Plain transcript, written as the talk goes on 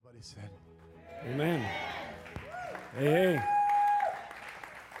He said. Amen. Hey.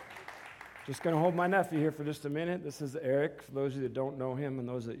 Just going to hold my nephew here for just a minute. This is Eric, for those of you that don't know him and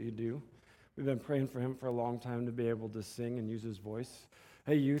those that you do. We've been praying for him for a long time to be able to sing and use his voice.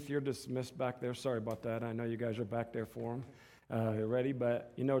 Hey, youth, you're dismissed back there. Sorry about that. I know you guys are back there for him. You're ready?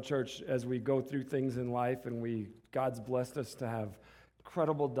 But, you know, church, as we go through things in life and God's blessed us to have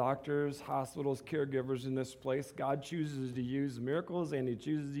incredible doctors, hospitals, caregivers in this place. God chooses to use miracles and he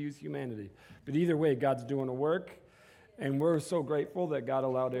chooses to use humanity. But either way, God's doing a work. And we're so grateful that God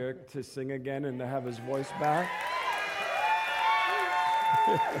allowed Eric to sing again and to have his voice back.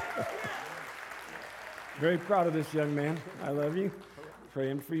 Very proud of this young man. I love you.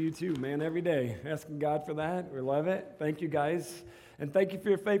 Praying for you too, man, every day. Asking God for that. We love it. Thank you, guys. And thank you for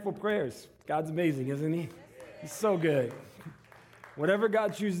your faithful prayers. God's amazing, isn't he? He's so good. Whatever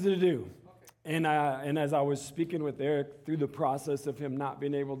God chooses to do. And as I was speaking with Eric through the process of him not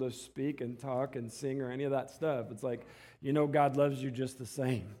being able to speak and talk and sing or any of that stuff, it's like, you know, God loves you just the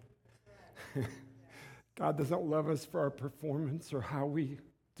same. God doesn't love us for our performance or how we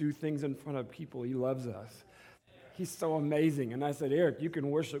do things in front of people. He loves us. He's so amazing. And I said, Eric, you can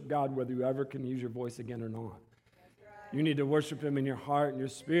worship God whether you ever can use your voice again or not. You need to worship him in your heart and your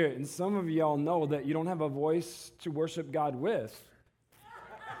spirit. And some of y'all know that you don't have a voice to worship God with.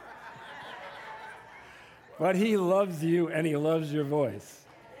 But he loves you and he loves your voice.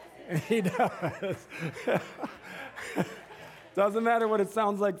 He does. Doesn't matter what it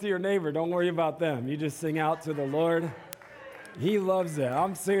sounds like to your neighbor. Don't worry about them. You just sing out to the Lord. He loves it.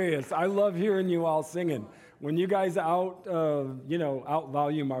 I'm serious. I love hearing you all singing. When you guys out-volume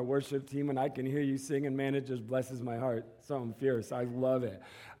our worship team and I can hear you singing, man, it just blesses my heart. Something fierce. I love it.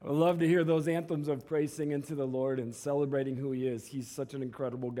 I love to hear those anthems of praise singing to the Lord and celebrating who he is. He's such an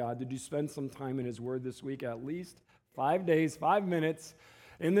incredible God. Did you spend some time in his word this week? At least 5 days, 5 minutes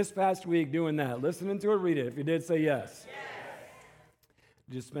in this past week doing that. Listening to it, read it. If you did, say yes. Yes.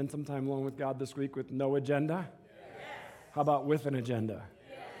 Did you spend some time alone with God this week with no agenda? Yes. How about with an agenda?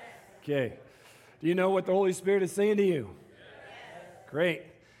 Yes. Okay. Do you know what the Holy Spirit is saying to you? Yes. Great.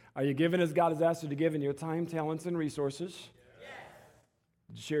 Are you giving as God has asked you to give in your time, talents, and resources? Yes.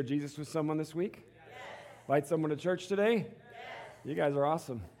 Did you share Jesus with someone this week? Yes. Invite someone to church today? Yes. You guys are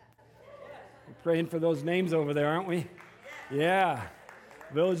awesome. We're praying for those names over there, aren't we? Yes. Yeah.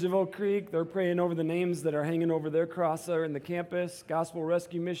 Village of Oak Creek, they're praying over the names that are hanging over their cross there in the campus. Gospel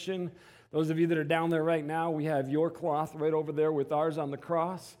Rescue Mission. Those of you that are down there right now, we have your cloth right over there with ours on the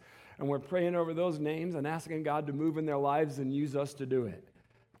cross. And we're praying over those names and asking God to move in their lives and use us to do it.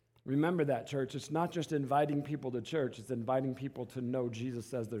 Remember that, church. It's not just inviting people to church. It's inviting people to know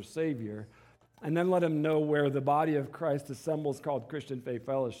Jesus as their Savior. And then let them know where the body of Christ assembles called Christian Faith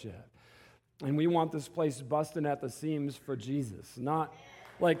Fellowship. And we want this place busting at the seams for Jesus. Not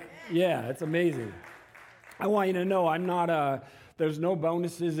like, yeah, it's amazing. I want you to know I'm not there's no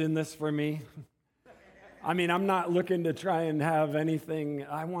bonuses in this for me. I mean, I'm not looking to try and have anything.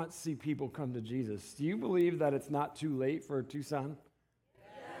 I want to see people come to Jesus. Do you believe that it's not too late for Tucson? Yes.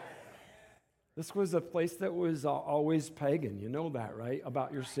 This was a place that was always pagan. You know that, right?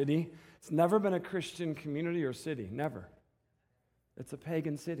 About your city. It's never been a Christian community or city. Never. It's a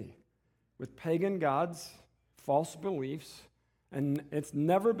pagan city with pagan gods, false beliefs, and it's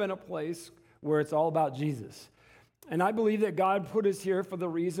never been a place where it's all about Jesus. And I believe that God put us here for the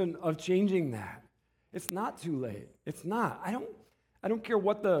reason of changing that. It's not too late. It's not. I don't care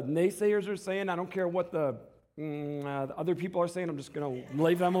what the naysayers are saying. I don't care what the other people are saying. I'm just going to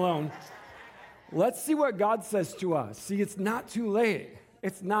leave them alone. Let's see what God says to us. See, it's not too late.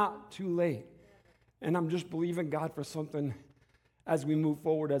 It's not too late. And I'm just believing God for something as we move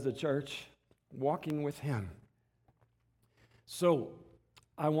forward as a church, walking with him. So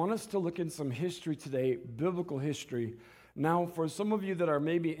I want us to look in some history today, biblical history. Now, for some of you that are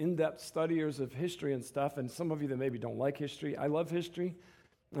maybe in-depth studiers of history and stuff, and some of you that maybe don't like history, I love history,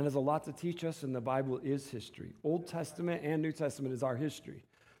 and there's a lot to teach us, and the Bible is history. Old Testament and New Testament is our history.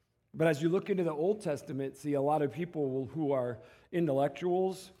 But as you look into the Old Testament, see a lot of people who are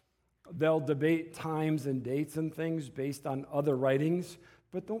intellectuals, they'll debate times and dates and things based on other writings,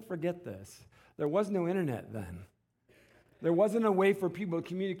 but don't forget this. There was no internet then. There wasn't a way for people to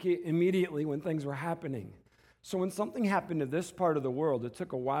communicate immediately when things were happening. So when something happened to this part of the world, it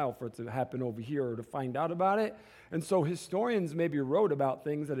took a while for it to happen over here or to find out about it. And so historians maybe wrote about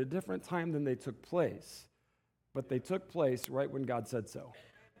things at a different time than they took place. But they took place right when God said so.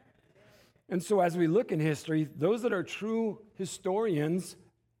 And so as we look in history, those that are true historians,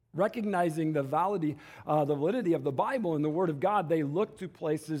 recognizing the validity of the Bible and the Word of God, they look to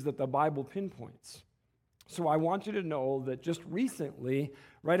places that the Bible pinpoints. So I want you to know that just recently,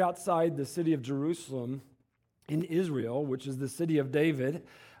 right outside the city of Jerusalem in Israel, which is the city of David,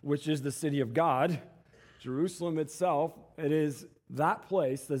 which is the city of God, Jerusalem itself, it is that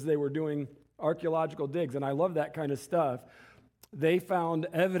place as they were doing archaeological digs, and I love that kind of stuff. They found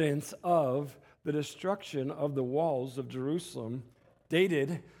evidence of the destruction of the walls of Jerusalem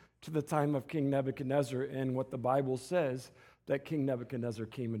dated to the time of King Nebuchadnezzar, and what the Bible says, that King Nebuchadnezzar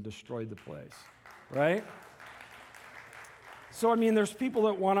came and destroyed the place, right? So, I mean, there's people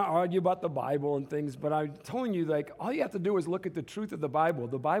that want to argue about the Bible and things, but I'm telling you, like, all you have to do is look at the truth of the Bible.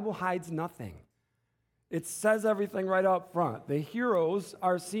 The Bible hides nothing. It says everything right up front. The heroes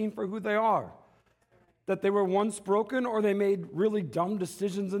are seen for who they are. That they were once broken, or they made really dumb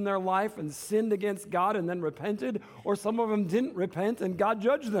decisions in their life and sinned against God and then repented, or some of them didn't repent and God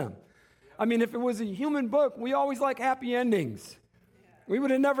judged them. I mean, if it was a human book, we always like happy endings. We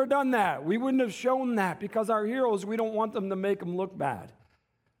would have never done that. We wouldn't have shown that, because our heroes, we don't want them to make them look bad.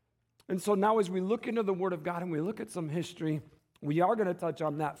 And so now as we look into the Word of God and we look at some history, we are going to touch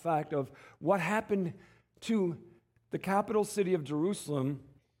on that fact of what happened to the capital city of Jerusalem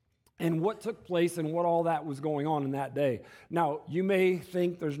and what took place and what all that was going on in that day. Now, you may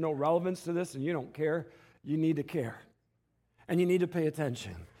think there's no relevance to this and you don't care. You need to care. And you need to pay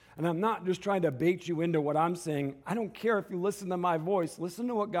attention. And I'm not just trying to bait you into what I'm saying. I don't care if you listen to my voice. Listen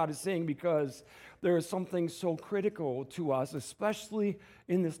to what God is saying, because there is something so critical to us, especially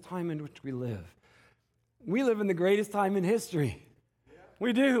in this time in which we live. We live in the greatest time in history.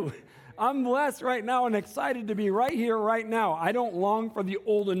 We do. I'm blessed right now and excited to be right here, right now. I don't long for the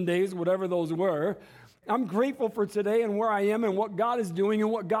olden days, whatever those were. I'm grateful for today and where I am and what God is doing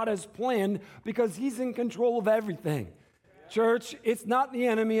and what God has planned, because He's in control of everything. Church, it's not the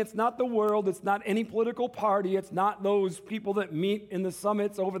enemy, it's not the world, it's not any political party, it's not those people that meet in the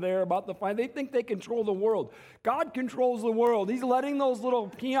summits over there about the fight. They think they control the world. God controls the world. He's letting those little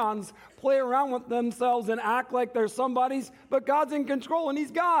peons play around with themselves and act like they're somebody's, but God's in control and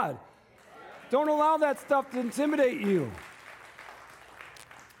He's God. Don't allow that stuff to intimidate you.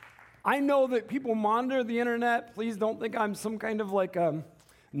 I know that people monitor the internet. Please don't think I'm some kind of like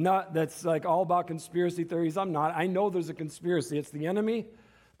nut that's like all about conspiracy theories. I'm not. I know there's a conspiracy. It's the enemy,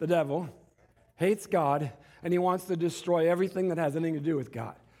 the devil, hates God, and he wants to destroy everything that has anything to do with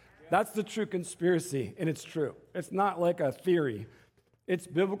God. That's the true conspiracy, and it's true. It's not like a theory. It's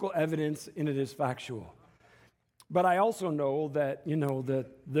biblical evidence, and it is factual. But I also know that, that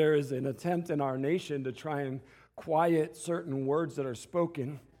there is an attempt in our nation to try and quiet certain words that are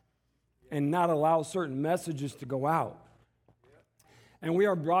spoken and not allow certain messages to go out. And we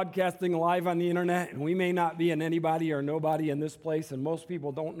are broadcasting live on the internet, and we may not be an anybody or nobody in this place, and most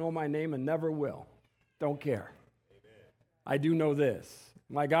people don't know my name and never will. Don't care. Amen. I do know this.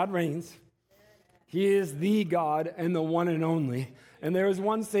 My God reigns. He is the God and the one and only, and there is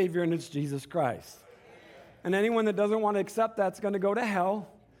one Savior, and it's Jesus Christ. And anyone that doesn't want to accept that's going to go to hell,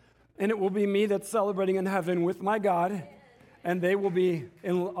 and it will be me that's celebrating in heaven with my God, and they will be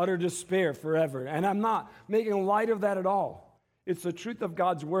in utter despair forever. And I'm not making light of that at all. It's the truth of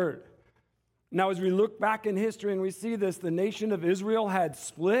God's word. Now, as we look back in history and we see this, the nation of Israel had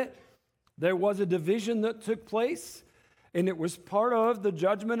split. There was a division that took place, and it was part of the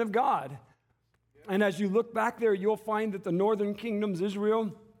judgment of God. And as you look back there, you'll find that the northern kingdoms,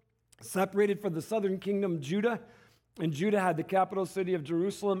 Israel, separated from the southern kingdom, Judah. And Judah had the capital city of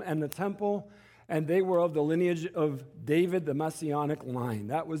Jerusalem and the temple, and they were of the lineage of David, the messianic line.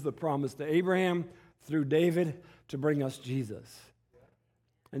 That was the promise to Abraham through David to bring us Jesus.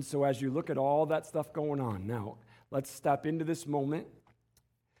 And so as you look at all that stuff going on, now let's step into this moment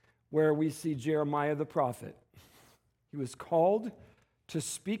where we see Jeremiah the prophet. He was called to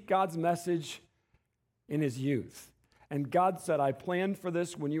speak God's message in his youth. And God said, I planned for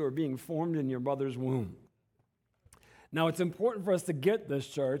this when you were being formed in your mother's womb. Now, it's important for us to get this,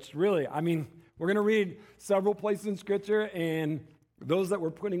 church. Really, we're going to read several places in Scripture, and those that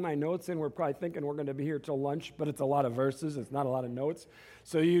were putting my notes in were probably thinking we're going to be here till lunch, but it's a lot of verses. It's not a lot of notes.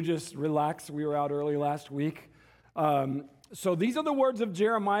 So you just relax. We were out early last week. So these are the words of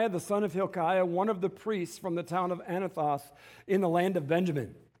Jeremiah, the son of Hilkiah, one of the priests from the town of Anathoth in the land of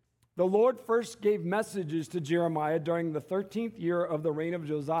Benjamin. The Lord first gave messages to Jeremiah during the 13th year of the reign of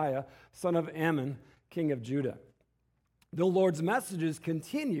Josiah, son of Ammon, king of Judah. The Lord's messages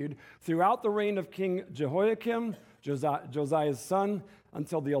continued throughout the reign of King Jehoiakim, Josiah's son,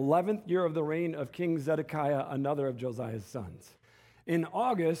 until the 11th year of the reign of King Zedekiah, another of Josiah's sons. In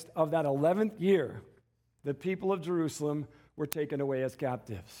August of that 11th year, the people of Jerusalem were taken away as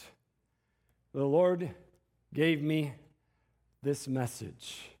captives. The Lord gave me this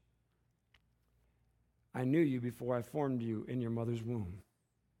message. I knew you before I formed you in your mother's womb.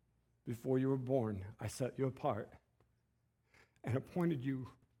 Before you were born, I set you apart and appointed you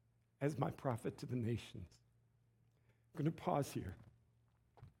as my prophet to the nations. I'm going to pause here.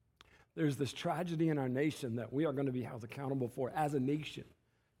 There's this tragedy in our nation that we are going to be held accountable for as a nation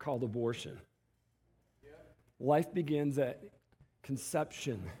called abortion. Life begins at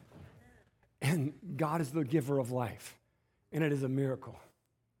conception, and God is the giver of life, and it is a miracle.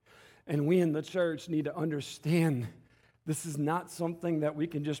 And we in the church need to understand this is not something that we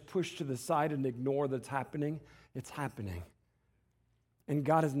can just push to the side and ignore that's happening. It's happening. And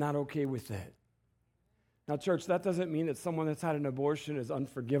God is not okay with it. Now, church, that doesn't mean that someone that's had an abortion is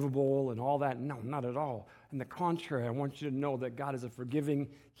unforgivable and all that. No, not at all. On the contrary, I want you to know that God is a forgiving,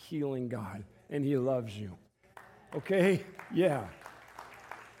 healing God, and He loves you. Okay? Yeah.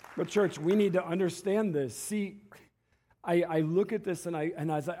 But, church, we need to understand this. See, I look at this and I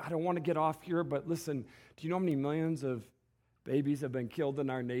don't want to get off here, but listen, do you know how many millions of babies have been killed in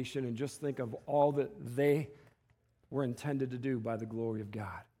our nation? And just think of all that they were intended to do by the glory of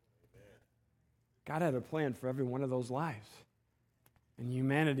God. God had a plan for every one of those lives. And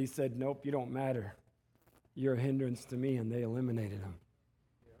humanity said, nope, you don't matter. You're a hindrance to me, and they eliminated them.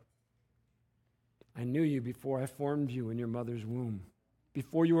 I knew you before I formed you in your mother's womb.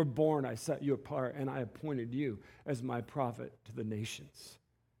 Before you were born, I set you apart, and I appointed you as my prophet to the nations.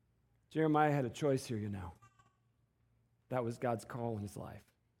 Jeremiah had a choice here, you know. That was God's call in his life.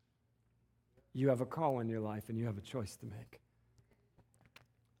 You have a call in your life, and you have a choice to make.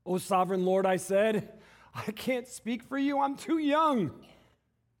 "O sovereign Lord," I said, "I can't speak for you. I'm too young."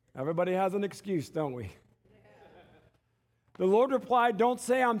 Everybody has an excuse, don't we? The Lord replied, "Don't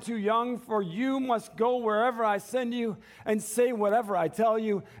say I'm too young, for you must go wherever I send you and say whatever I tell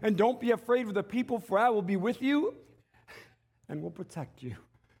you. And don't be afraid of the people, for I will be with you and will protect you.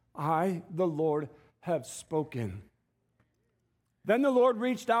 I, the Lord, have spoken." Then the Lord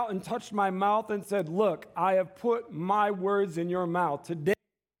reached out and touched my mouth and said, "Look, I have put my words in your mouth. Today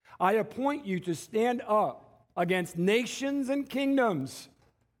I appoint you to stand up against nations and kingdoms."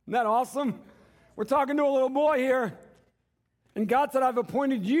 Isn't that awesome? We're talking to a little boy here. And God said, "I've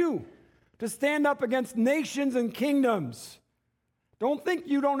appointed you to stand up against nations and kingdoms." Don't think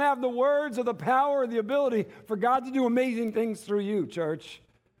you don't have the words or the power or the ability for God to do amazing things through you, church.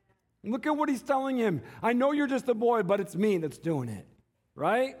 Look at what he's telling him. I know you're just a boy, but it's me that's doing it.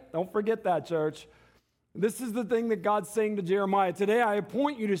 Right? Don't forget that, church. This is the thing that God's saying to Jeremiah. "Today I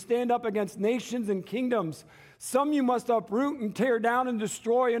appoint you to stand up against nations and kingdoms. Some you must uproot and tear down and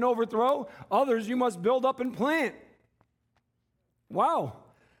destroy and overthrow. Others you must build up and plant." Wow.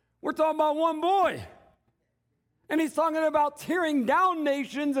 We're talking about one boy. And he's talking about tearing down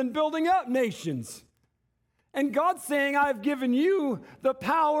nations and building up nations. And God's saying, "I've given you the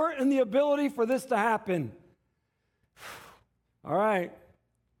power and the ability for this to happen." All right.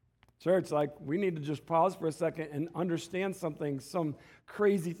 Church, we need to just pause for a second and understand something. Some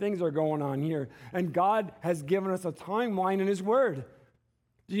crazy things are going on here. And God has given us a timeline in His Word.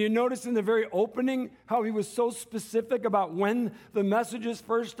 Do you notice in the very opening how He was so specific about when the messages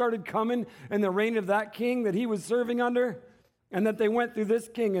first started coming in the reign of that king that He was serving under? And that they went through this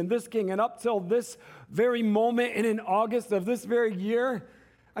king and up till this very moment and in August of this very year.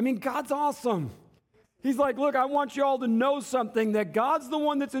 I mean, God's awesome. He's like, "Look, I want you all to know something, that God's the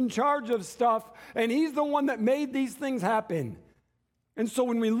one that's in charge of stuff, and He's the one that made these things happen." And so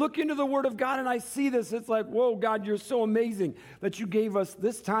when we look into the Word of God and I see this, it's like, whoa, God, you're so amazing that you gave us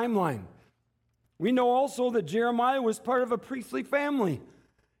this timeline. We know also that Jeremiah was part of a priestly family.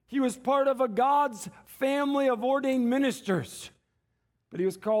 He was part of a God's family of ordained ministers. But he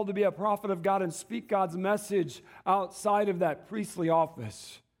was called to be a prophet of God and speak God's message outside of that priestly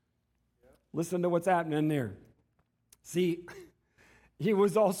office. Listen to what's happening there. See, he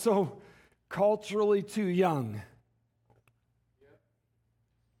was also culturally too young.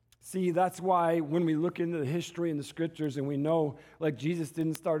 See, that's why when we look into the history and the scriptures and we know, Jesus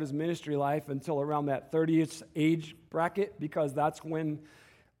didn't start his ministry life until around that 30th age bracket, because that's when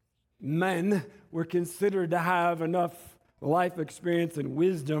men were considered to have enough life experience and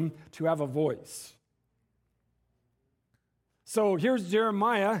wisdom to have a voice. So here's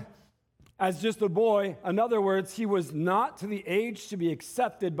Jeremiah as just a boy. In other words, he was not to the age to be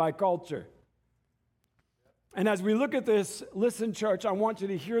accepted by culture. And as we look at this, listen, church, I want you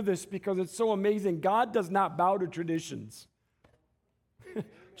to hear this because it's so amazing. God does not bow to traditions.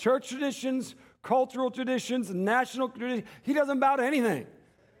 Church traditions, cultural traditions, national traditions. He doesn't bow to anything.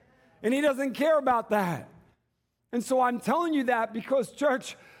 And He doesn't care about that. And so I'm telling you that because,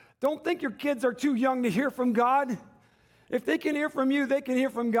 church, don't think your kids are too young to hear from God. If they can hear from you, they can hear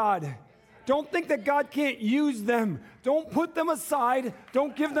from God. Don't think that God can't use them. Don't put them aside.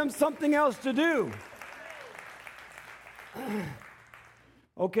 Don't give them something else to do.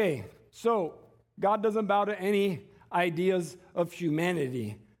 Okay, so God doesn't bow to any ideas of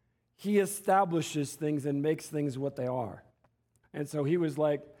humanity. He establishes things and makes things what they are. And so he was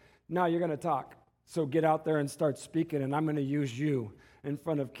like, now you're going to talk. So get out there and start speaking, and I'm going to use you in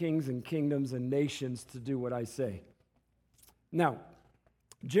front of kings and kingdoms and nations to do what I say. Now,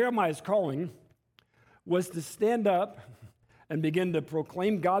 Jeremiah's calling was to stand up and begin to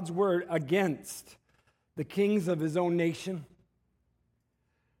proclaim God's word against the kings of his own nation,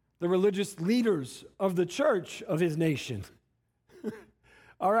 the religious leaders of the church of his nation.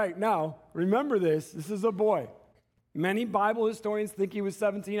 All right, now, remember this. This is a boy. Many Bible historians think he was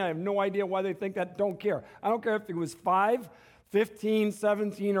 17. I have no idea why they think that. Don't care. I don't care if he was 5, 15,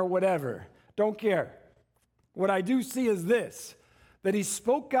 17, or whatever. Don't care. What I do see is this, that he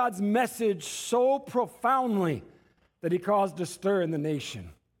spoke God's message so profoundly that he caused a stir in the nation.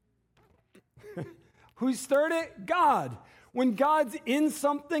 Who stirred it? God. When God's in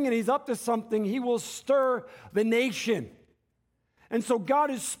something and he's up to something, he will stir the nation. And so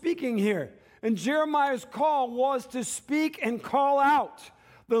God is speaking here. And Jeremiah's call was to speak and call out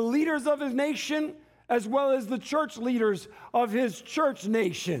the leaders of his nation as well as the church leaders of his church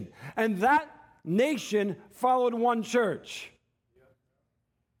nation. And that nation followed one church.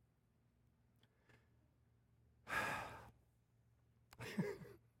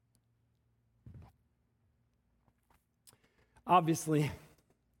 Obviously,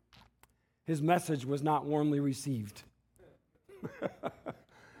 his message was not warmly received.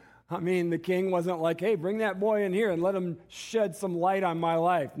 I mean, the king wasn't like, hey, bring that boy in here and let him shed some light on my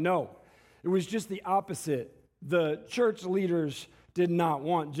life. No, it was just the opposite. The church leaders did not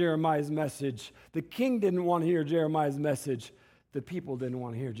want Jeremiah's message. The king didn't want to hear Jeremiah's message. The people didn't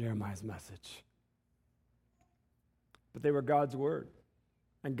want to hear Jeremiah's message. But they were God's word,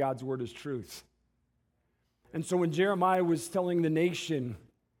 and God's word is truth. And so when Jeremiah was telling the nation,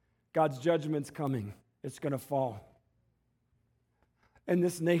 God's judgment's coming, it's going to fall. And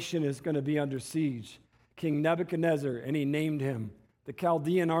this nation is going to be under siege. King Nebuchadnezzar, and he named him. The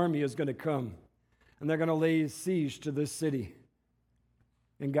Chaldean army is going to come, and they're going to lay siege to this city.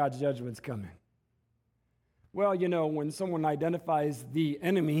 And God's judgment's coming. Well, you know, when someone identifies the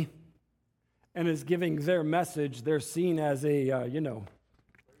enemy and is giving their message, they're seen as a,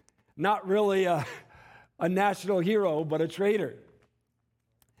 not really a national hero, but a traitor.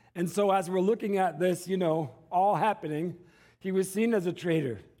 And so as we're looking at this, all happening, he was seen as a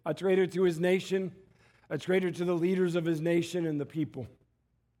traitor to his nation, a traitor to the leaders of his nation and the people.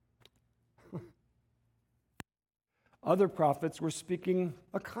 Other prophets were speaking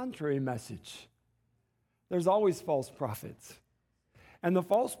a contrary message. There's always false prophets. And the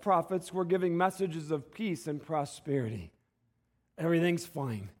false prophets were giving messages of peace and prosperity. Everything's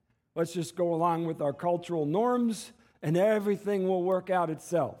fine. Let's just go along with our cultural norms and everything will work out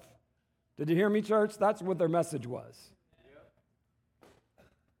itself. Did you hear me, church? That's what their message was.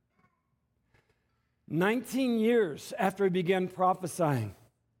 19 years after he began prophesying,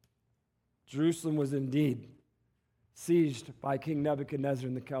 Jerusalem was indeed sieged by King Nebuchadnezzar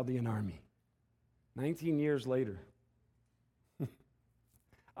and the Chaldean army. 19 years later.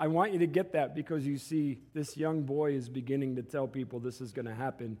 I want you to get that because you see this young boy is beginning to tell people this is going to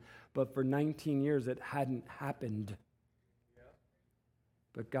happen, but for 19 years it hadn't happened.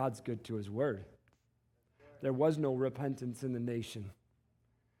 But God's good to his word. There was no repentance in the nation.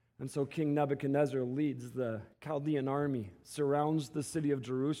 And so King Nebuchadnezzar leads the Chaldean army, surrounds the city of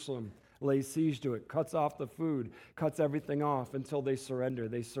Jerusalem, lays siege to it, cuts off the food, cuts everything off until they surrender.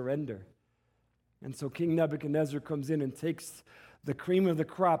 They surrender. And so King Nebuchadnezzar comes in and takes the cream of the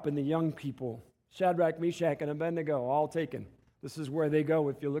crop and the young people, Shadrach, Meshach, and Abednego, all taken. This is where they go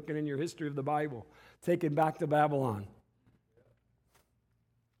if you're looking in your history of the Bible, taken back to Babylon.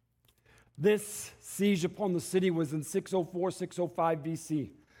 This siege upon the city was in 604, 605 BC.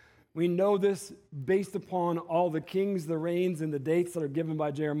 We know this based upon all the kings, the reigns, and the dates that are given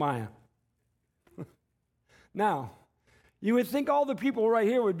by Jeremiah. Now, you would think all the people right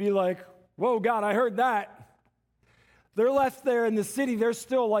here would be like, whoa, God, I heard that. They're left there in the city. They're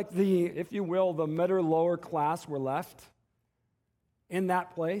still like the, if you will, the middle lower class were left in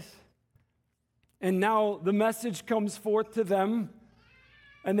that place. And now the message comes forth to them,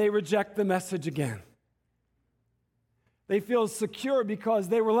 and they reject the message again. They feel secure because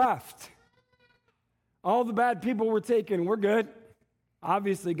they were left. All the bad people were taken. We're good.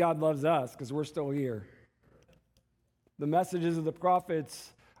 Obviously, God loves us because we're still here. The messages of the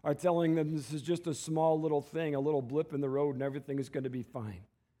prophets are telling them this is just a small little thing, a little blip in the road, and everything is going to be fine.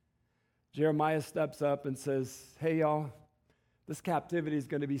 Jeremiah steps up and says, hey, y'all, this captivity is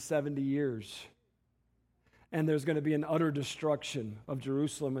going to be 70 years. And there's going to be an utter destruction of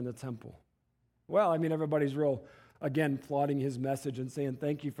Jerusalem and the temple. Well, I mean, everybody's real, again, plotting his message and saying,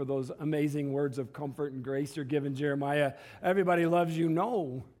 thank you for those amazing words of comfort and grace you're giving, Jeremiah. Everybody loves you.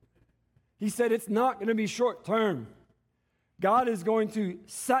 No. He said it's not going to be short term. God is going to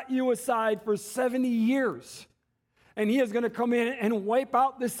set you aside for 70 years. And he is going to come in and wipe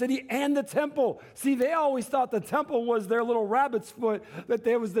out the city and the temple. See, they always thought the temple was their little rabbit's foot, that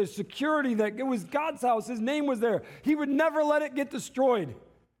there was the security, that it was God's house. His name was there. He would never let it get destroyed.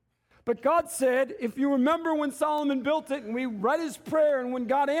 But God said, if you remember when Solomon built it and we read his prayer, and when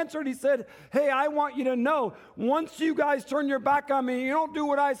God answered, he said, hey, I want you to know, once you guys turn your back on me, you don't do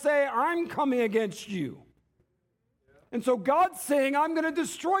what I say, I'm coming against you. And so God's saying, I'm going to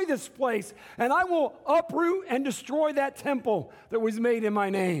destroy this place, and I will uproot and destroy that temple that was made in my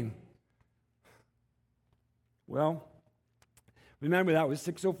name. Well, remember that was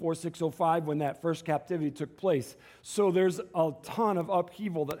 604, 605 when that first captivity took place. So there's a ton of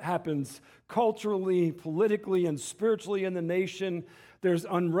upheaval that happens culturally, politically, and spiritually in the nation. There's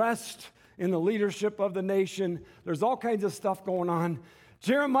unrest in the leadership of the nation. There's all kinds of stuff going on.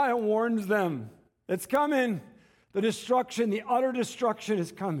 Jeremiah warns them, it's coming. The destruction, the utter destruction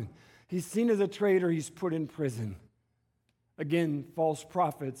is coming. He's seen as a traitor. He's put in prison. Again, false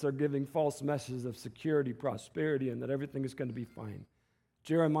prophets are giving false messages of security, prosperity, and that everything is going to be fine.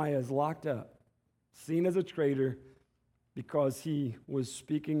 Jeremiah is locked up, seen as a traitor because he was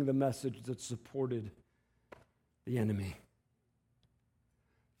speaking the message that supported the enemy.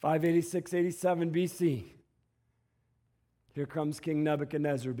 586, 87 BC. Here comes King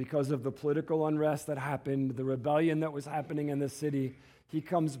Nebuchadnezzar. Because of the political unrest that happened, the rebellion that was happening in the city, he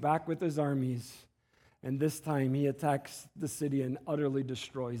comes back with his armies, and this time he attacks the city and utterly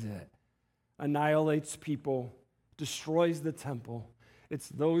destroys it, annihilates people, destroys the temple. It's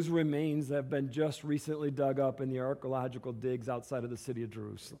those remains that have been just recently dug up in the archaeological digs outside of the city of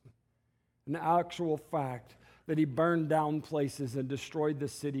Jerusalem. An actual fact that he burned down places and destroyed the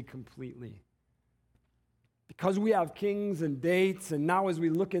city completely. Because we have kings and dates, and now as we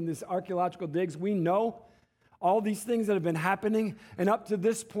look in these archaeological digs, we know all these things that have been happening. And up to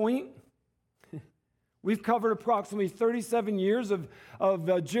this point, we've covered approximately 37 years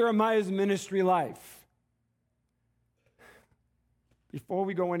of Jeremiah's ministry life. Before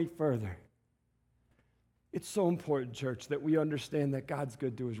we go any further, it's so important, church, that we understand that God's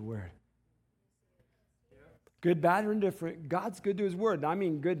good to his word. Good, bad, or indifferent, God's good to his word. I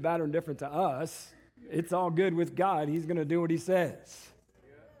mean good, bad, or indifferent to us. It's all good with God. He's going to do what he says.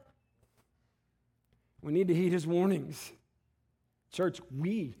 We need to heed his warnings. Church,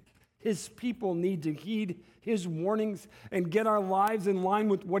 we, his people, need to heed his warnings and get our lives in line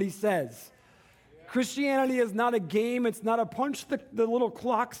with what he says. Christianity is not a game. It's not a punch the little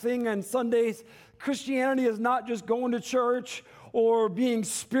clock thing on Sundays. Christianity is not just going to church or being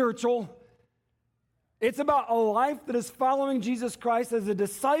spiritual. It's about a life that is following Jesus Christ as a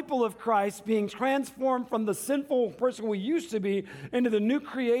disciple of Christ, being transformed from the sinful person we used to be into the new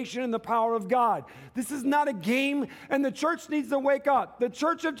creation and the power of God. This is not a game, and the church needs to wake up. The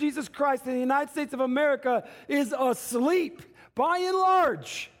Church of Jesus Christ in the United States of America is asleep, by and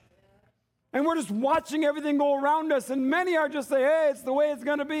large. And we're just watching everything go around us, and many are just saying, hey, it's the way it's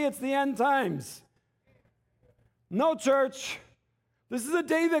going to be. It's the end times. No, church. This is a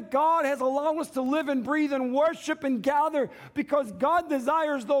day that God has allowed us to live and breathe and worship and gather because God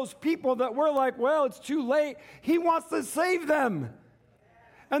desires those people that we're like, well, it's too late. He wants to save them.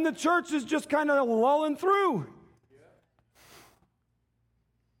 And the church is just kind of lulling through.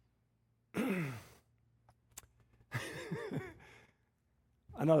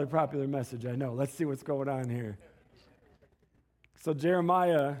 Another popular message, I know. Let's see what's going on here. So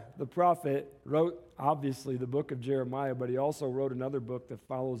Jeremiah, the prophet, wrote, obviously, the book of Jeremiah, but he also wrote another book that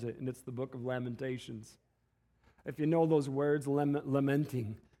follows it, and it's the book of Lamentations. If you know those words,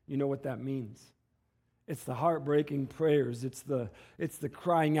 lamenting, you know what that means. It's the heartbreaking prayers. It's the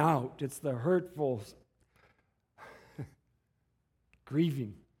crying out. It's the hurtful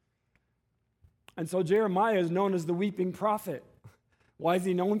grieving. And so Jeremiah is known as the weeping prophet. Why is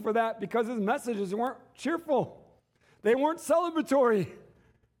he known for that? Because his messages weren't cheerful. They weren't celebratory.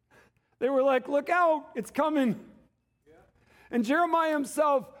 They were like, look out, it's coming. Yeah. And Jeremiah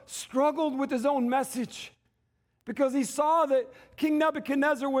himself struggled with his own message because he saw that King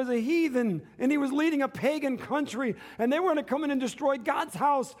Nebuchadnezzar was a heathen and he was leading a pagan country and they were going to come in and destroy God's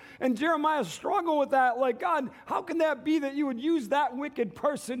house. And Jeremiah struggled with that. Like, God, how can that be that you would use that wicked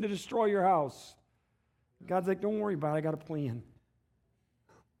person to destroy your house? God's like, don't worry about it. I got a plan.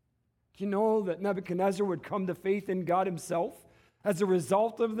 You know that Nebuchadnezzar would come to faith in God himself as a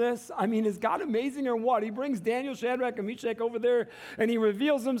result of this? I mean, is God amazing or what? He brings Daniel, Shadrach, and Meshach over there, and he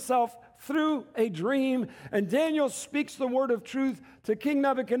reveals himself through a dream, and Daniel speaks the word of truth to King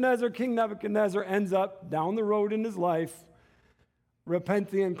Nebuchadnezzar. King Nebuchadnezzar ends up down the road in his life,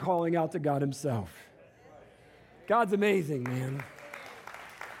 repenting and calling out to God himself. God's amazing, man.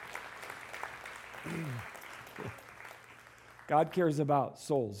 God cares about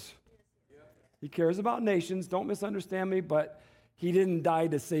souls. He cares about nations. Don't misunderstand me, but he didn't die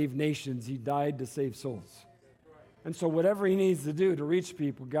to save nations. He died to save souls. And so whatever he needs to do to reach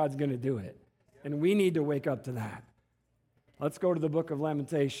people, God's going to do it. And we need to wake up to that. Let's go to the book of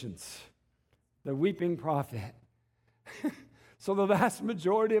Lamentations, the weeping prophet. So the vast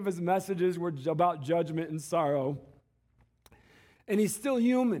majority of his messages were about judgment and sorrow. And he's still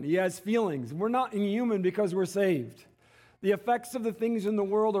human. He has feelings. We're not inhuman because we're saved. The effects of the things in the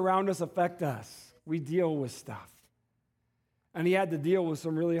world around us affect us. We deal with stuff. And he had to deal with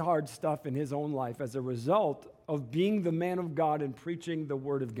some really hard stuff in his own life as a result of being the man of God and preaching the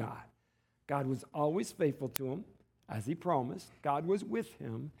word of God. God was always faithful to him, as he promised. God was with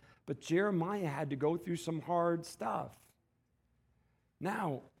him. But Jeremiah had to go through some hard stuff.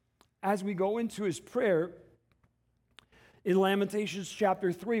 Now, as we go into his prayer, in Lamentations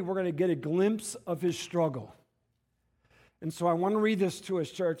chapter 3, we're going to get a glimpse of his struggle. And so I want to read this to us,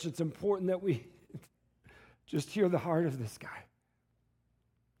 church. It's important that we just hear the heart of this guy.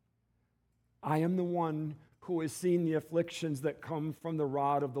 I am the one who has seen the afflictions that come from the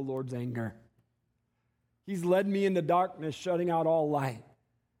rod of the Lord's anger. He's led me into darkness, shutting out all light.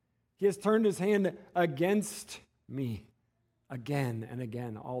 He has turned his hand against me again and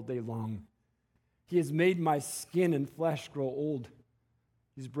again all day long. He has made my skin and flesh grow old.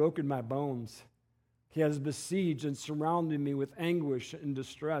 He's broken my bones. He has besieged and surrounded me with anguish and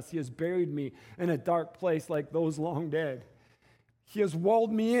distress. He has buried me in a dark place like those long dead. He has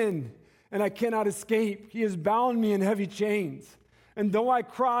walled me in, and I cannot escape. He has bound me in heavy chains. And though I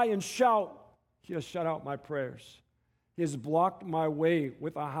cry and shout, he has shut out my prayers. He has blocked my way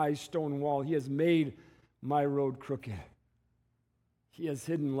with a high stone wall. He has made my road crooked. He has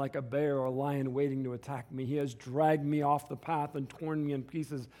hidden like a bear or a lion waiting to attack me. He has dragged me off the path and torn me in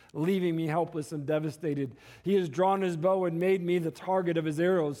pieces, leaving me helpless and devastated. He has drawn his bow and made me the target of his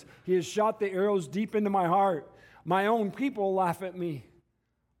arrows. He has shot the arrows deep into my heart. My own people laugh at me.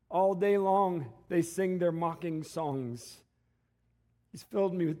 All day long, they sing their mocking songs. He's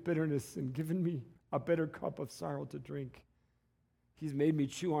filled me with bitterness and given me a bitter cup of sorrow to drink. He's made me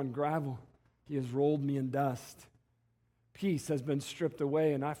chew on gravel. He has rolled me in dust. Peace has been stripped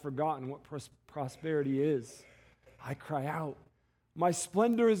away, and I've forgotten what prosperity is. I cry out. My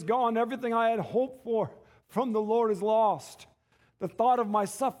splendor is gone. Everything I had hoped for from the Lord is lost. The thought of my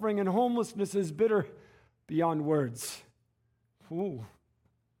suffering and homelessness is bitter beyond words. Ooh.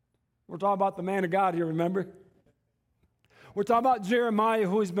 We're talking about the man of God here, remember? We're talking about Jeremiah,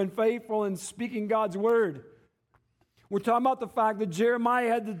 who has been faithful in speaking God's word. We're talking about the fact that Jeremiah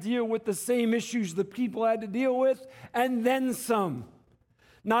had to deal with the same issues the people had to deal with, and then some.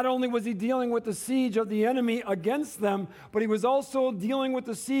 Not only was he dealing with the siege of the enemy against them, but he was also dealing with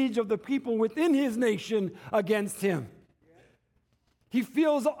the siege of the people within his nation against him. He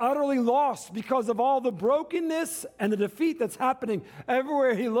feels utterly lost because of all the brokenness and the defeat that's happening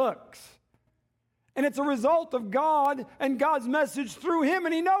everywhere he looks. And it's a result of God and God's message through him,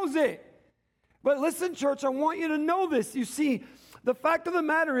 and he knows it. But listen, church, I want you to know this. You see, the fact of the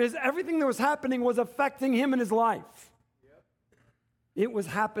matter is everything that was happening was affecting him in his life. It was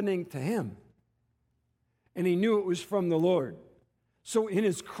happening to him. And he knew it was from the Lord. So in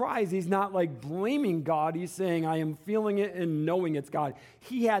his cries, he's not like blaming God. He's saying, I am feeling it and knowing it's God.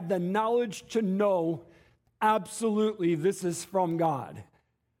 He had the knowledge to know absolutely this is from God.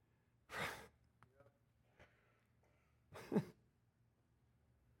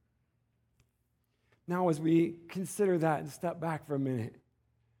 Now, as we consider that and step back for a minute,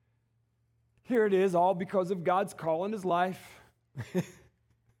 here it is, all because of God's call in his life.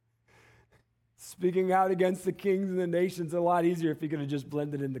 Speaking out against the kings and the nations, a lot easier if he could have just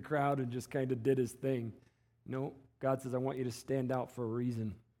blended in the crowd and just kind of did his thing. No, God says, I want you to stand out for a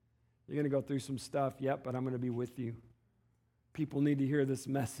reason. You're going to go through some stuff, yep, but I'm going to be with you. People need to hear this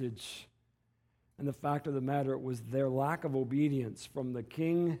message. And the fact of the matter, it was their lack of obedience from the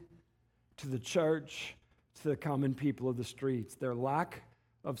king to the church, to the common people of the streets. Their lack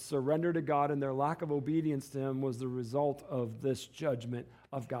of surrender to God and their lack of obedience to him was the result of this judgment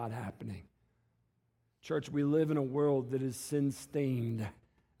of God happening. Church, we live in a world that is sin-stained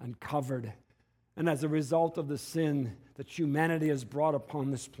and covered. And as a result of the sin that humanity has brought upon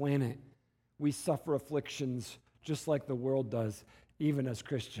this planet, we suffer afflictions just like the world does, even as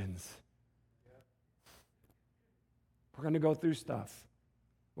Christians. We're going to go through stuff.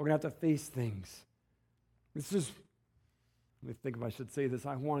 We're going to have to face things. Let me think if I should say this.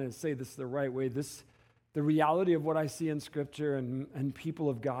 I want to say this the right way. The reality of what I see in Scripture and people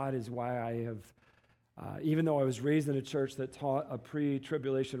of God is why I have, even though I was raised in a church that taught a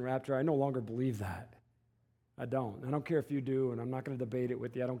pre-tribulation rapture, I no longer believe that. I don't care if you do, and I'm not going to debate it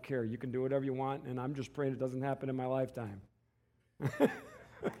with you. I don't care. You can do whatever you want, and I'm just praying it doesn't happen in my lifetime.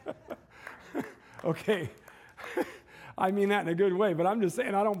 Okay. I mean that in a good way, but I'm just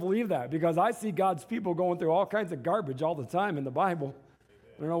saying I don't believe that because I see God's people going through all kinds of garbage all the time in the Bible.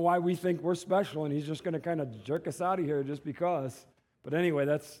 I don't know why we think we're special and he's just going to kind of jerk us out of here just because. But anyway,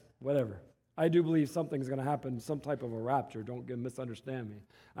 that's whatever. I do believe something's going to happen, some type of a rapture. Don't misunderstand me.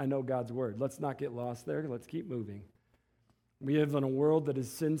 I know God's word. Let's not get lost there. Let's keep moving. We live in a world that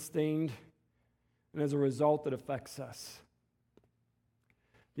is sin-stained, and as a result, it affects us.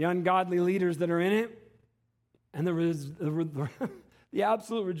 The ungodly leaders that are in it, and there is the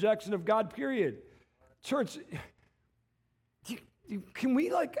absolute rejection of God, period. Church, can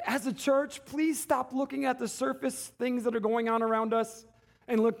we, as a church, please stop looking at the surface things that are going on around us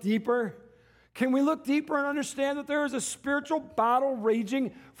and look deeper? Can we look deeper and understand that there is a spiritual battle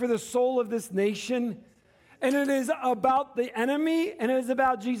raging for the soul of this nation? And it is about the enemy, and it is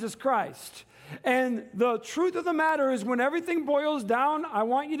about Jesus Christ. And the truth of the matter is when everything boils down, I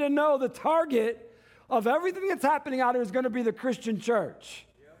want you to know the target of everything that's happening out here is going to be the Christian church.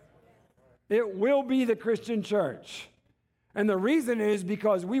 It will be the Christian church. And the reason is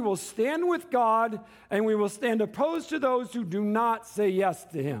because we will stand with God and we will stand opposed to those who do not say yes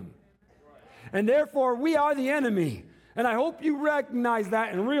to him. And therefore, we are the enemy. And I hope you recognize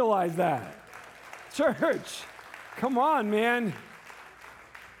that and realize that. Church, come on, man.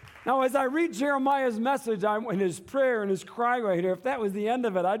 Now, as I read Jeremiah's message and his prayer and his cry right here, if that was the end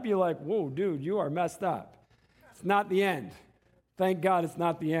of it, I'd be like, whoa, dude, you are messed up. It's not the end. Thank God it's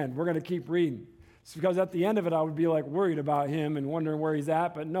not the end. We're going to keep reading. It's because at the end of it, I would be worried about him and wondering where he's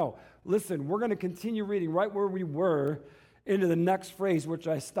at. But no, listen, we're going to continue reading right where we were into the next phrase, which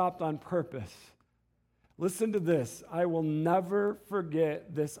I stopped on purpose. Listen to this. I will never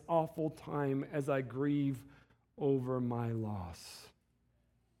forget this awful time as I grieve over my loss.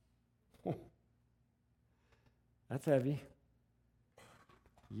 That's heavy.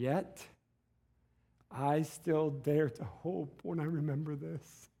 Yet, I still dare to hope when I remember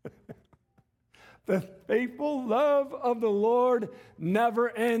this. The faithful love of the Lord never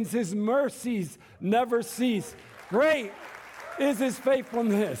ends. His mercies never cease. Great is his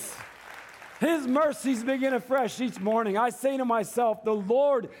faithfulness. His mercies begin afresh each morning. I say to myself, the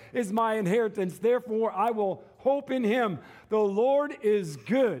Lord is my inheritance. Therefore, I will hope in him. The Lord is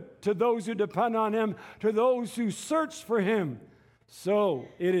good to those who depend on him, to those who search for him. So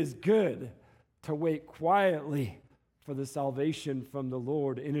it is good to wait quietly for the salvation from the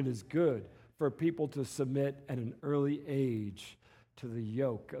Lord, and it is good for people to submit at an early age to the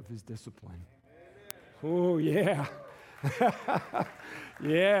yoke of his discipline. Oh, yeah.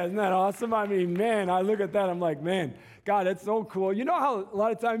 Yeah, isn't that awesome? I mean, man, I look at that, I'm like, man, God, that's so cool. You know how a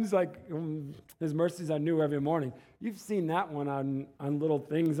lot of times, his mercies are new every morning. You've seen that one on little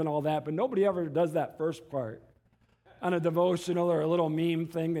things and all that, but nobody ever does that first part on a devotional or a little meme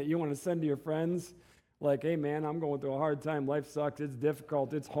thing that you want to send to your friends. Like, hey, man, I'm going through a hard time. Life sucks. It's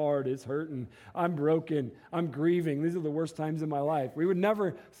difficult. It's hard. It's hurting. I'm broken. I'm grieving. These are the worst times in my life. We would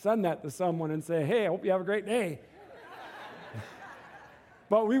never send that to someone and say, hey, I hope you have a great day.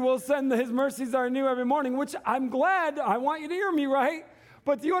 But we will send his mercies are new every morning, which I'm glad. I want you to hear me, right?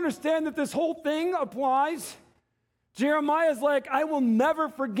 But do you understand that this whole thing applies? Jeremiah's like, I will never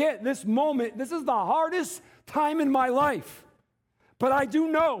forget this moment. This is the hardest time in my life. But I do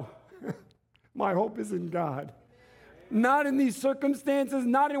know my hope is in God. Not in these circumstances,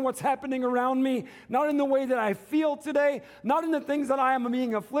 not in what's happening around me, not in the way that I feel today, not in the things that I am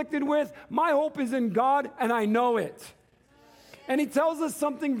being afflicted with. My hope is in God, and I know it. And he tells us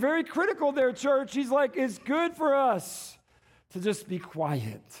something very critical there, church. He's like, it's good for us to just be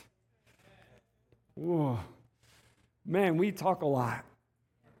quiet. Whoa. Man, we talk a lot.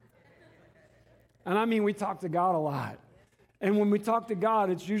 And I mean, we talk to God a lot. And when we talk to God,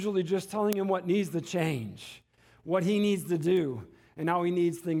 it's usually just telling him what needs to change, what he needs to do, and how he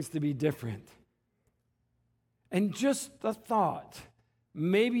needs things to be different. And just the thought,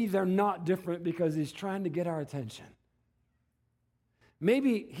 maybe they're not different because he's trying to get our attention.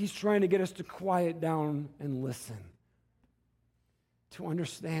 Maybe he's trying to get us to quiet down and listen, to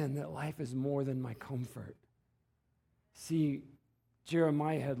understand that life is more than my comfort. See,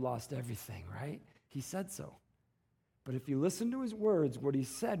 Jeremiah had lost everything, right? He said so. But if you listen to his words, what he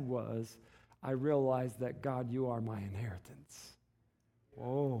said was, I realize that God, you are my inheritance.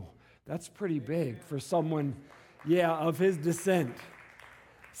 Oh, that's pretty big for someone, of his descent.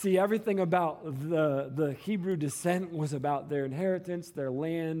 See, everything about the Hebrew descent was about their inheritance, their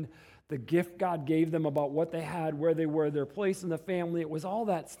land, the gift God gave them, about what they had, where they were, their place in the family. It was all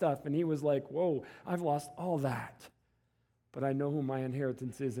that stuff. And he was like, whoa, I've lost all that. But I know who my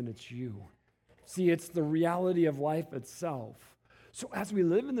inheritance is, and it's you. See, it's the reality of life itself. So as we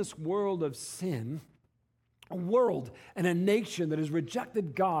live in this world of sin, a world and a nation that has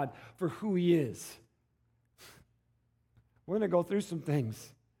rejected God for who he is, we're going to go through some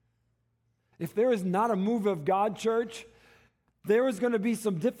things. If there is not a move of God, church, there is going to be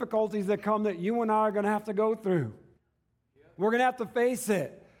some difficulties that come that you and I are going to have to go through. We're going to have to face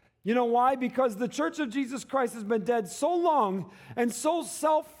it. You know why? Because the Church of Jesus Christ has been dead so long and so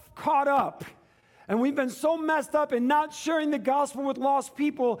self-caught up. And we've been so messed up in not sharing the gospel with lost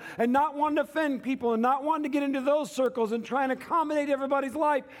people and not wanting to offend people and not wanting to get into those circles and trying to accommodate everybody's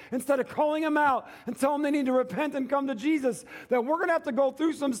life instead of calling them out and telling them they need to repent and come to Jesus, that we're going to have to go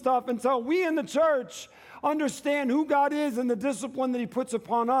through some stuff until we in the church understand who God is and the discipline that he puts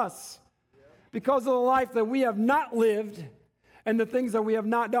upon us because of the life that we have not lived and the things that we have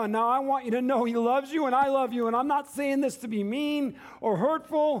not done. Now, I want you to know he loves you and I love you, and I'm not saying this to be mean or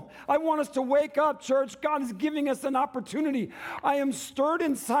hurtful. I want us to wake up, church. God is giving us an opportunity. I am stirred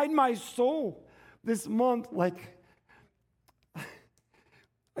inside my soul this month, like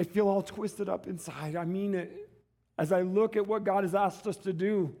I feel all twisted up inside. I mean it. As I look at what God has asked us to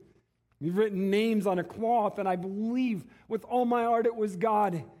do, we've written names on a cloth, and I believe with all my heart it was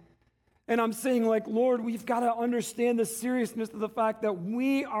God. And I'm saying, like, Lord, we've got to understand the seriousness of the fact that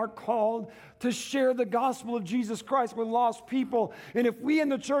we are called to share the gospel of Jesus Christ with lost people. And if we in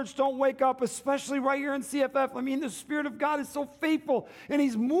the church don't wake up, especially right here in CFF, I mean, the Spirit of God is so faithful, and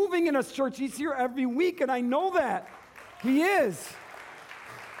he's moving in us, church. He's here every week, and I know that. He is.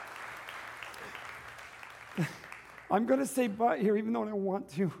 I'm going to say but here, even though I don't want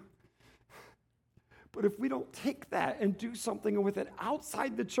to. But if we don't take that and do something with it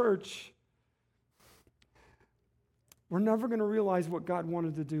outside the church, we're never going to realize what God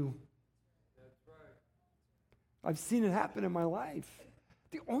wanted to do. That's right. I've seen it happen in my life.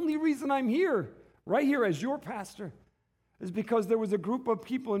 The only reason I'm here, right here as your pastor, is because there was a group of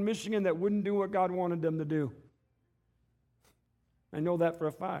people in Michigan that wouldn't do what God wanted them to do. I know that for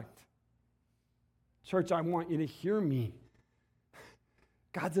a fact. Church, I want you to hear me.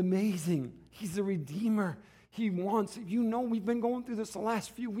 God's amazing. He's a redeemer. He wants, we've been going through this the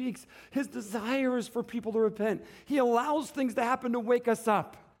last few weeks. His desire is for people to repent. He allows things to happen to wake us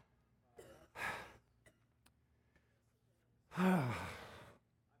up. All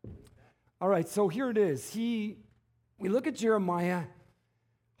right, so here it is. We look at Jeremiah,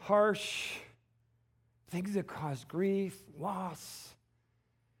 harsh, things that cause grief, loss.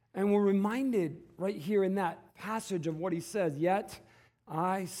 And we're reminded right here in that passage of what he says, yet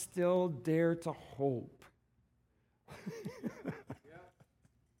I still dare to hope.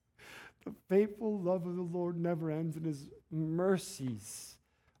 The faithful love of the Lord never ends, and his mercies,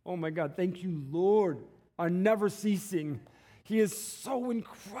 oh my God, thank you, Lord, are never ceasing. He is so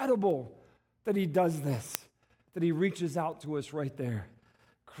incredible that he does this, that he reaches out to us right there.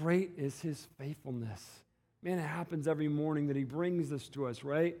 Great is his faithfulness. Man, it happens every morning that he brings this to us,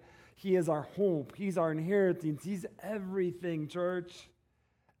 right? He is our hope. He's our inheritance. He's everything, church.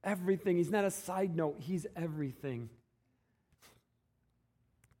 Everything. He's not a side note. He's everything.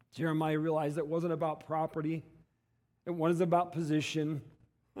 Jeremiah realized it wasn't about property. It wasn't about position.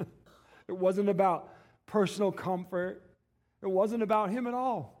 It wasn't about personal comfort. It wasn't about him at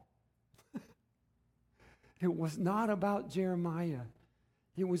all. It was not about Jeremiah.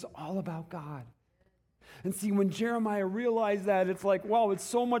 It was all about God. And see, when Jeremiah realized that, it's like, wow, it's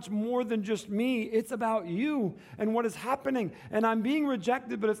so much more than just me. It's about you and what is happening. And I'm being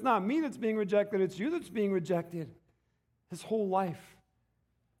rejected, but it's not me that's being rejected. It's you that's being rejected. His whole life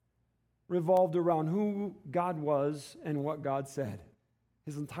revolved around who God was and what God said.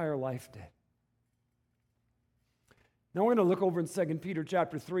 His entire life did. Now we're going to look over in 2 Peter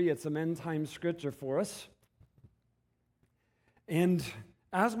chapter 3 at some end-time scripture for us. And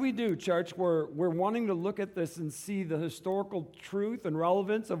as we do, church, we're wanting to look at this and see the historical truth and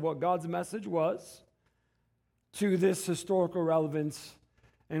relevance of what God's message was to this historical relevance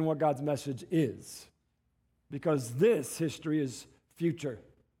and what God's message is. Because this history is future.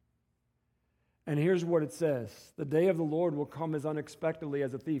 And here's what it says. The day of the Lord will come as unexpectedly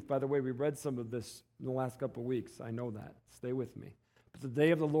as a thief. By the way, we read some of this in the last couple of weeks. I know that. Stay with me. But the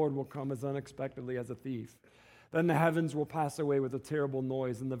day of the Lord will come as unexpectedly as a thief. Then the heavens will pass away with a terrible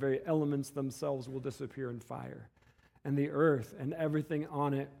noise, and the very elements themselves will disappear in fire. And the earth and everything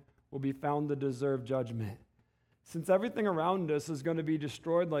on it will be found to deserve judgment. Since everything around us is going to be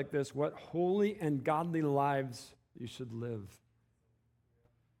destroyed like this, what holy and godly lives you should live.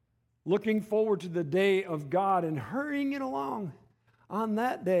 Looking forward to the day of God and hurrying it along. On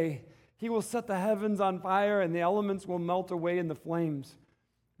that day, He will set the heavens on fire and the elements will melt away in the flames.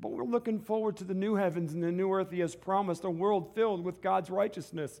 But we're looking forward to the new heavens and the new earth He has promised, a world filled with God's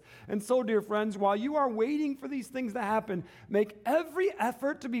righteousness. And so, dear friends, while you are waiting for these things to happen, make every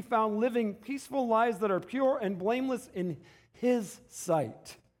effort to be found living peaceful lives that are pure and blameless in His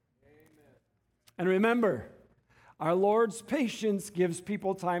sight. Amen. And remember, our Lord's patience gives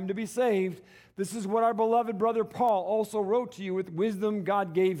people time to be saved. This is what our beloved brother Paul also wrote to you with wisdom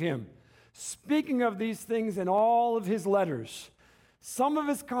God gave him. Speaking of these things in all of his letters, some of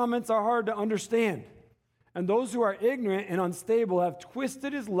his comments are hard to understand, and those who are ignorant and unstable have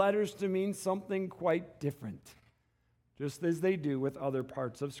twisted his letters to mean something quite different, just as they do with other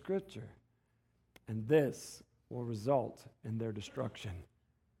parts of Scripture. And this will result in their destruction.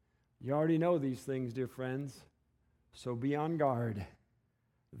 You already know these things, dear friends, so be on guard.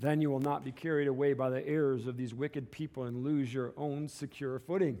 Then you will not be carried away by the errors of these wicked people and lose your own secure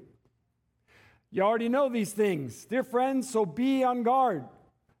footing. You already know these things, dear friends, so be on guard.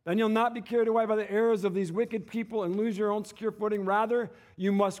 Then you'll not be carried away by the errors of these wicked people and lose your own secure footing. Rather,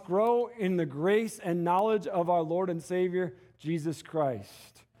 you must grow in the grace and knowledge of our Lord and Savior, Jesus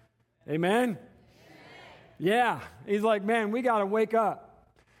Christ. Amen? Yeah, he's like, man, we got to wake up.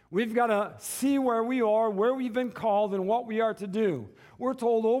 We've got to see where we are, where we've been called, and what we are to do. We're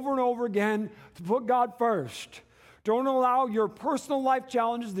told over and over again to put God first. Don't allow your personal life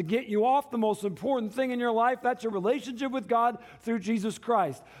challenges to get you off the most important thing in your life. That's your relationship with God through Jesus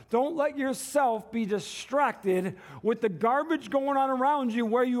Christ. Don't let yourself be distracted with the garbage going on around you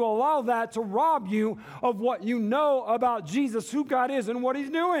where you allow that to rob you of what you know about Jesus, who God is, and what He's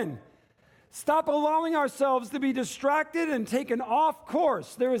doing. Stop allowing ourselves to be distracted and taken off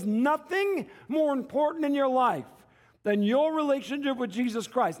course. There is nothing more important in your life than your relationship with Jesus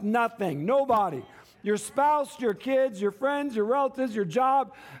Christ. Nothing. Nobody. Your spouse, your kids, your friends, your relatives, your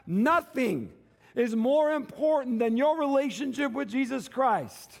job. Nothing is more important than your relationship with Jesus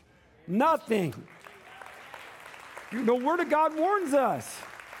Christ. Nothing. The Word of God warns us.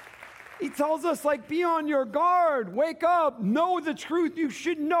 He tells us, like, be on your guard, wake up, know the truth. You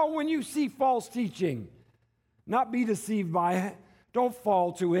should know when you see false teaching. Not be deceived by it. Don't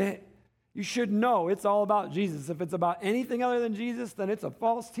fall to it. You should know it's all about Jesus. If it's about anything other than Jesus, then it's a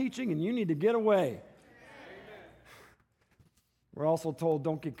false teaching and you need to get away. Amen. We're also told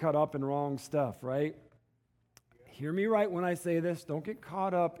don't get caught up in wrong stuff, right? Hear me right when I say this. Don't get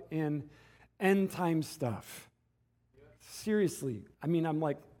caught up in end time stuff. Seriously. I mean, I'm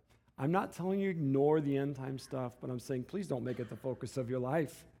not telling you ignore the end time stuff, but I'm saying please don't make it the focus of your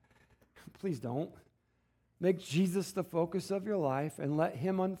life. Please don't. Make Jesus the focus of your life and let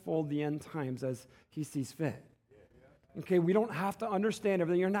Him unfold the end times as He sees fit. Okay, we don't have to understand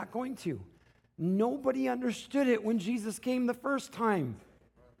everything. You're not going to. Nobody understood it when Jesus came the first time.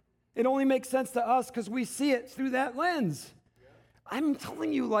 It only makes sense to us because we see it through that lens. I'm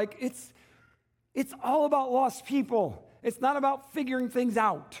telling you, like, it's all about lost people. It's not about figuring things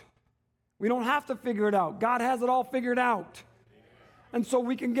out. We don't have to figure it out. God has it all figured out. And so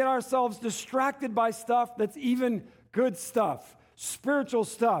we can get ourselves distracted by stuff that's even good stuff, spiritual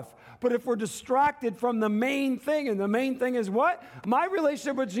stuff. But if we're distracted from the main thing, and the main thing is what? My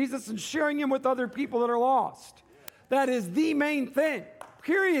relationship with Jesus and sharing Him with other people that are lost. That is the main thing,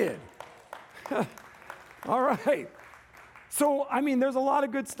 period. All right. So, I mean, there's a lot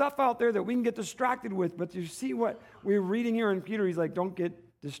of good stuff out there that we can get distracted with. But you see what we're reading here in Peter? He's like, don't get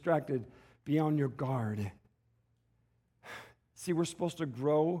distracted. Be on your guard. See, we're supposed to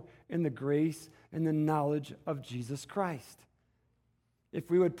grow in the grace and the knowledge of Jesus Christ.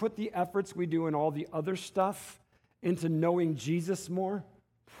 If we would put the efforts we do in all the other stuff into knowing Jesus more,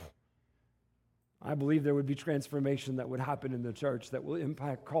 I believe there would be transformation that would happen in the church that will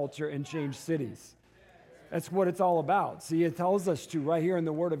impact culture and change cities. That's what it's all about. See, it tells us to right here in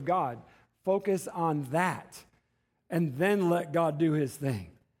the Word of God, focus on that and then let God do His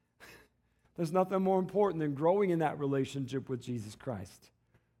thing. There's nothing more important than growing in that relationship with Jesus Christ.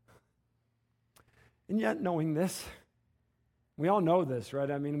 And yet, knowing this, we all know this,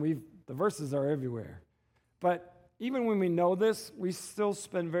 right? I mean, the verses are everywhere. But even when we know this, we still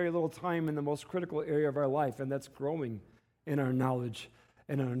spend very little time in the most critical area of our life, and that's growing in our knowledge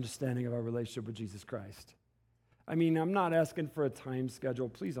and our understanding of our relationship with Jesus Christ. I mean, I'm not asking for a time schedule.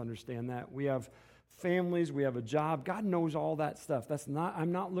 Please understand that. We have families, we have a job. God knows all that stuff.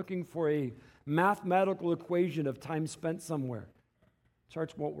 I'm not looking for a mathematical equation of time spent somewhere.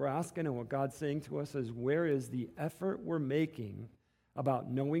 Church, what we're asking and what God's saying to us is, where is the effort we're making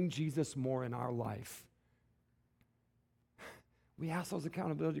about knowing Jesus more in our life? We ask those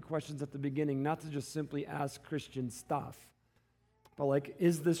accountability questions at the beginning, not to just simply ask Christian stuff, but like,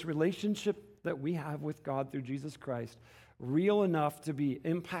 is this relationship that we have with God through Jesus Christ real enough to be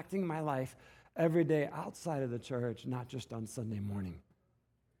impacting my life every day outside of the church, not just on Sunday morning?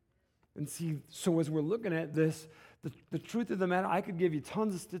 And see, so as we're looking at this, the truth of the matter, I could give you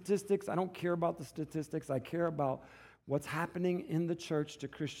tons of statistics. I don't care about the statistics. I care about what's happening in the church to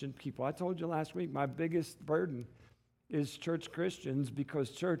Christian people. I told you last week, my biggest burden is church Christians,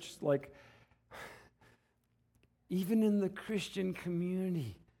 because church, like, even in the Christian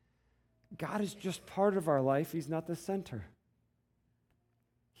community, God is just part of our life. He's not the center.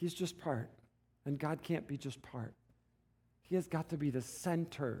 He's just part. And God can't be just part. He has got to be the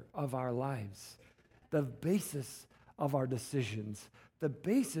center of our lives, the basis of our decisions, the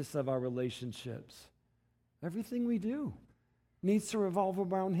basis of our relationships. Everything we do needs to revolve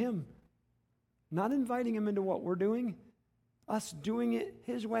around Him. Not inviting Him into what we're doing, us doing it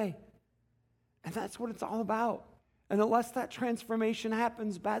His way. And that's what it's all about. And unless that transformation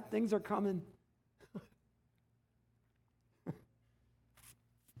happens, bad things are coming.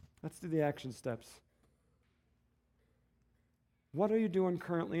 Let's do the action steps. What are you doing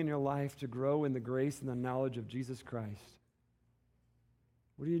currently in your life to grow in the grace and the knowledge of Jesus Christ?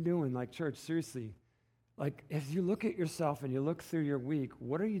 What are you doing? Like, church, seriously, like, if you look at yourself and you look through your week,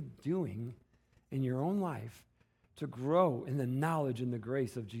 what are you doing in your own life to grow in the knowledge and the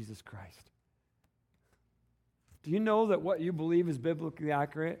grace of Jesus Christ? Do you know that what you believe is biblically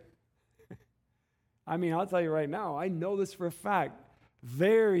accurate? I mean, I'll tell you right now, I know this for a fact.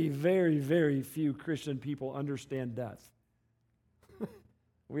 Very, very, very few Christian people understand death.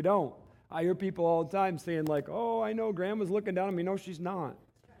 We don't. I hear people all the time saying, like, oh, I know Grandma's looking down on me. No, she's not.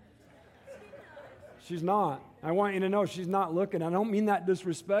 She's not. I want you to know she's not looking. I don't mean that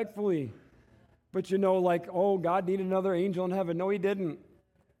disrespectfully. But you know, like, oh, God needed another angel in heaven. No, He didn't.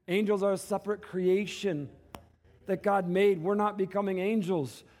 Angels are a separate creation that God made. We're not becoming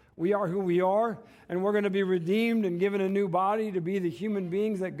angels. We are who we are, and we're going to be redeemed and given a new body to be the human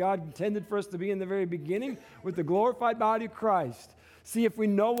beings that God intended for us to be in the very beginning, with the glorified body of Christ. See, if we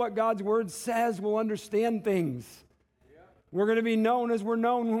know what God's word says, we'll understand things. Yeah. We're going to be known as we're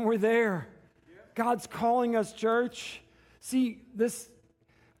known when we're there. Yeah. God's calling us, church. See, this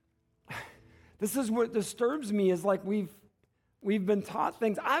is what disturbs me, is like we've been taught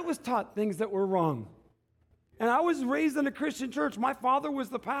things. I was taught things that were wrong. And I was raised in a Christian church. My father was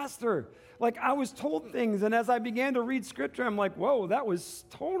the pastor. Like, I was told things, and as I began to read Scripture, I'm like, whoa, that was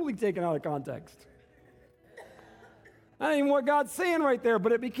totally taken out of context. Not even what God's saying right there,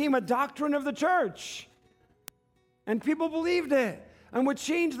 but it became a doctrine of the church. And people believed it and would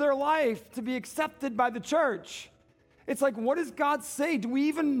change their life to be accepted by the church. It's like, what does God say? Do we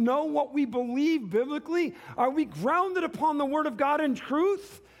even know what we believe biblically? Are we grounded upon the Word of God in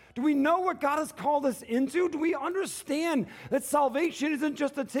truth? Do we know what God has called us into? Do we understand that salvation isn't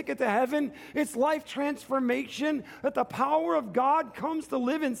just a ticket to heaven? It's life transformation, that the power of God comes to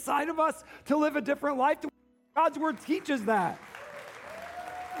live inside of us to live a different life. God's Word teaches that.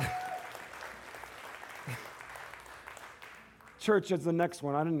 Church is the next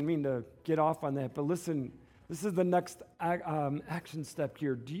one. I didn't mean to get off on that, but listen, this is the next action step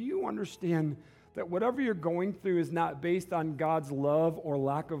here. Do you understand that whatever you're going through is not based on God's love or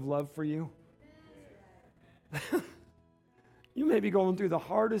lack of love for you? You may be going through the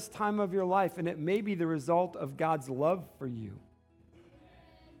hardest time of your life, and it may be the result of God's love for you.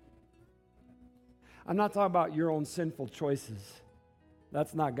 I'm not talking about your own sinful choices.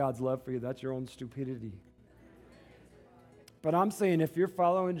 That's not God's love for you. That's your own stupidity. But I'm saying, if you're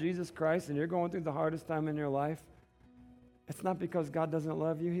following Jesus Christ and you're going through the hardest time in your life, it's not because God doesn't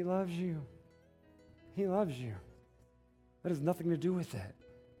love you. He loves you. He loves you. That has nothing to do with it.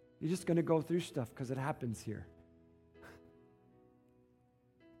 You're just going to go through stuff because it happens here.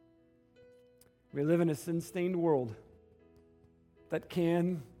 We live in a sin-stained world that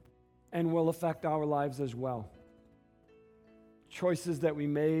can and will affect our lives as well. Choices that we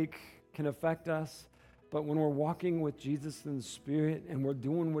make can affect us, but when we're walking with Jesus in the Spirit and we're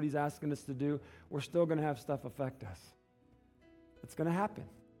doing what He's asking us to do, we're still going to have stuff affect us. It's going to happen.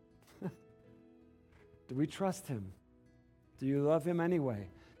 Do we trust Him? Do you love Him anyway?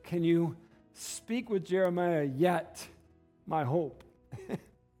 Can you speak with Jeremiah, yet my hope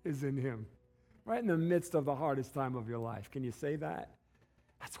is in Him? right in the midst of the hardest time of your life. Can you say that?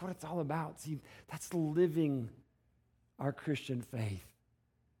 That's what it's all about. See, that's living our Christian faith.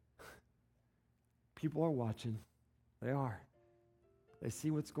 People are watching. They are. They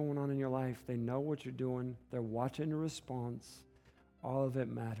see what's going on in your life. They know what you're doing. They're watching your response. All of it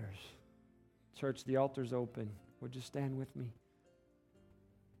matters. Church, the altar's open. Would you stand with me?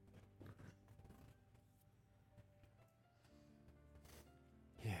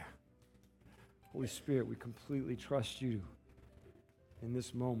 Yeah. Holy Spirit, we completely trust you in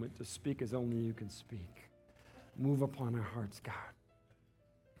this moment to speak as only you can speak. Move upon our hearts, God.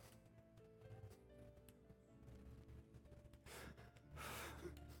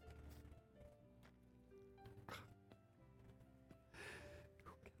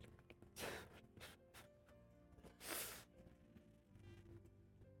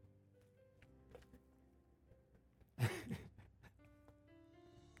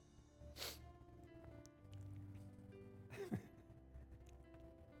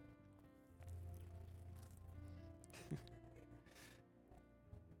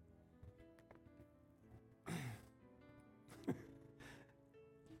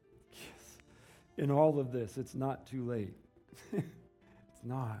 In all of this, it's not too late. It's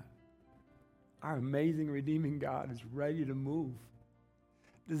not. Our amazing, redeeming God is ready to move,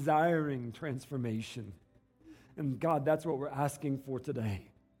 desiring transformation. And God, that's what we're asking for today.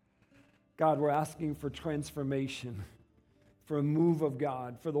 God, we're asking for transformation, for a move of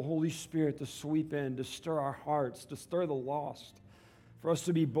God, for the Holy Spirit to sweep in, to stir our hearts, to stir the lost, for us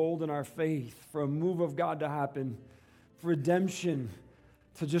to be bold in our faith, for a move of God to happen, for redemption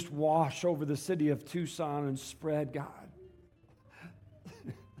to just wash over the city of Tucson and spread, God.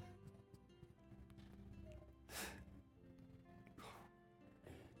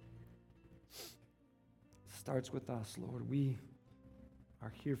 Starts with us, Lord. We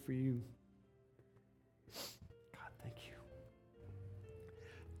are here for you. God, thank you.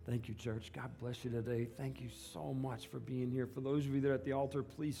 Thank you, church. God bless you today. Thank you so much for being here. For those of you that are at the altar,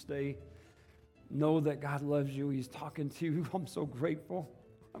 please stay. Know that God loves you. He's talking to you. I'm so grateful.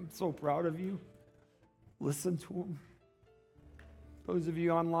 I'm so proud of you. Listen to him. Those of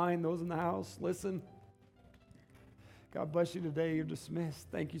you online, those in the house, listen. God bless you today. You're dismissed.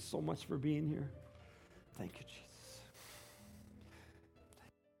 Thank you so much for being here. Thank you, Jesus.